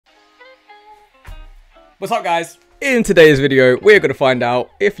What's up, guys? In today's video, we're going to find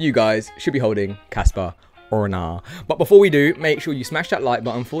out if you guys should be holding KASPA or nah. But before we do, make sure you smash that like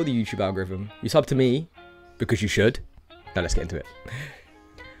button for the YouTube algorithm. You sub to me because you should. Now let's get into it.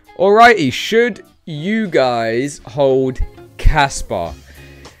 Alrighty, should you guys hold KASPA?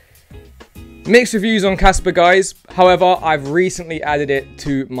 Mixed reviews on KASPA, guys. However, I've recently added it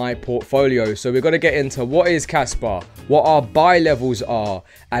to my portfolio. So we're going to get into what is KASPA, what our buy levels are,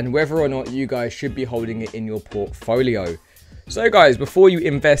 and whether or not you guys should be holding it in your portfolio. So guys, before you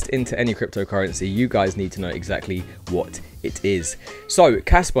invest into any cryptocurrency, you guys need to know exactly what it is. So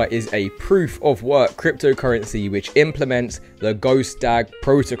KASPA is a proof of work cryptocurrency which implements the GhostDAG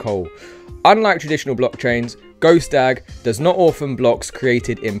protocol. Unlike traditional blockchains, GhostDAG does not orphan blocks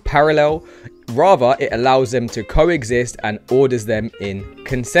created in parallel. Rather, it allows them to coexist and orders them in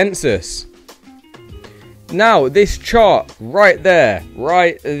consensus. Now, this chart right there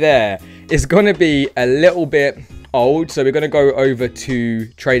is going to be a little bit old, so we're going to go over to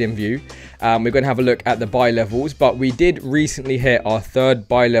TradingView. We're going to have a look at the buy levels, but we did recently hit our third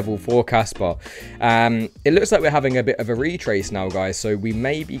buy level for KASPA. It looks like we're having a bit of a retrace now, guys, so we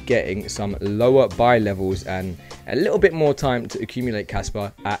may be getting some lower buy levels and a little bit more time to accumulate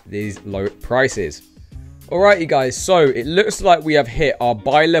KASPA at these low prices. Alrighty, guys, so it looks like we have hit our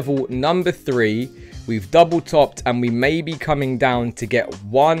buy level number 3. We've double topped and we may be coming down to get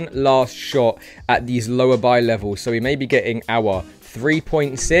one last shot at these lower buy levels. So we may be getting our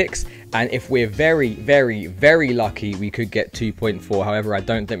 3.6, and if we're very lucky, we could get 2.4. However, I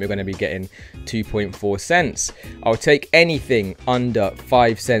don't think we're going to be getting 2.4 cents. I'll take anything under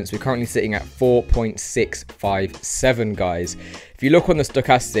 5 cents. We're currently sitting at 4.657, guys. If you look on the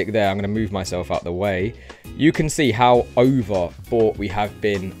stochastic there, I'm going to move myself out the way. You can see how overbought we have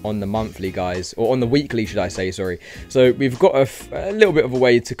been on the monthly, guys, or on the weekly, should I say, sorry. So we've got a little bit of a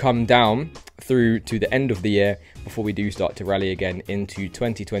way to come down through to the end of the year before we do start to rally again into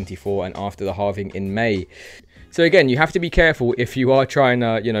 2024 and after the halving in May. So again, you have to be careful if you are trying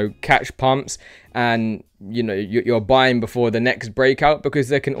to, catch pumps and, you're buying before the next breakout, because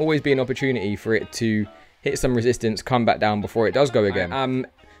there can always be an opportunity for it to hit some resistance, come back down before it does go again.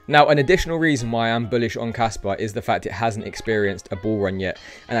 Now, an additional reason why I'm bullish on KASPA is the fact it hasn't experienced a bull run yet.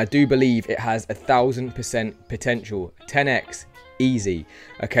 And I do believe it has 1000% potential, 10x easy.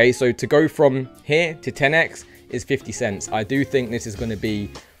 Okay, so to go from here to 10x is 50 cents. I do think this is going to be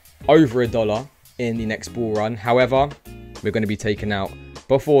over $1 in the next bull run. However, we're going to be taken out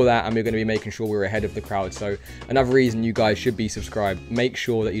before that, and we're going to be making sure we're ahead of the crowd. So another reason you guys should be subscribed. Make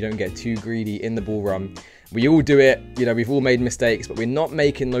sure that you don't get too greedy in the bull run. We all do it, we've all made mistakes, but we're not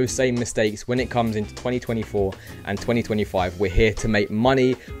making those same mistakes when it comes into 2024 and 2025. We're here to make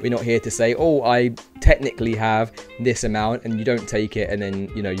money. We're not here to say, oh, I technically have this amount, and you don't take it, and then,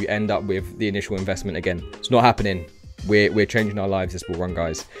 you end up with the initial investment again. It's not happening. We're changing our lives this will run,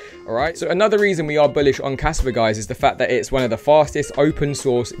 guys. All right, so another reason we are bullish on KASPA, guys, is the fact that it's one of the fastest open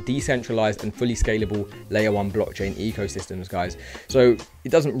source, decentralized and fully scalable layer 1 blockchain ecosystems, guys. So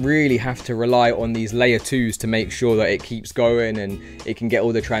it doesn't really have to rely on these layer 2s to make sure that it keeps going and it can get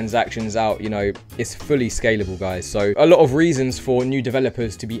all the transactions out. It's fully scalable, guys. So a lot of reasons for new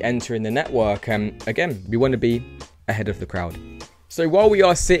developers to be entering the network, and again, we want to be ahead of the crowd. So while we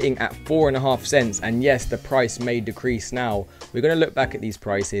are sitting at 4.5 cents, and yes, the price may decrease now, we're going to look back at these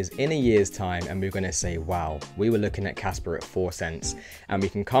prices in a year's time and we're going to say, wow, we were looking at KASPA at 4 cents. And we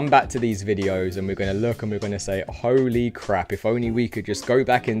can come back to these videos and we're going to look and we're going to say, holy crap, if only we could just go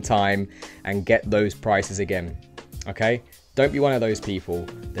back in time and get those prices again. Okay? Don't be one of those people.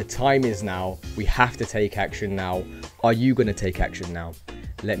 The time is now. We have to take action now. Are you going to take action now?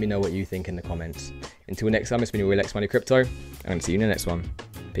 Let me know what you think in the comments. Until next time, it's been your Real X Money Crypto. I'm going to see you in the next one.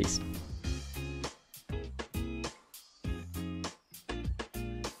 Peace.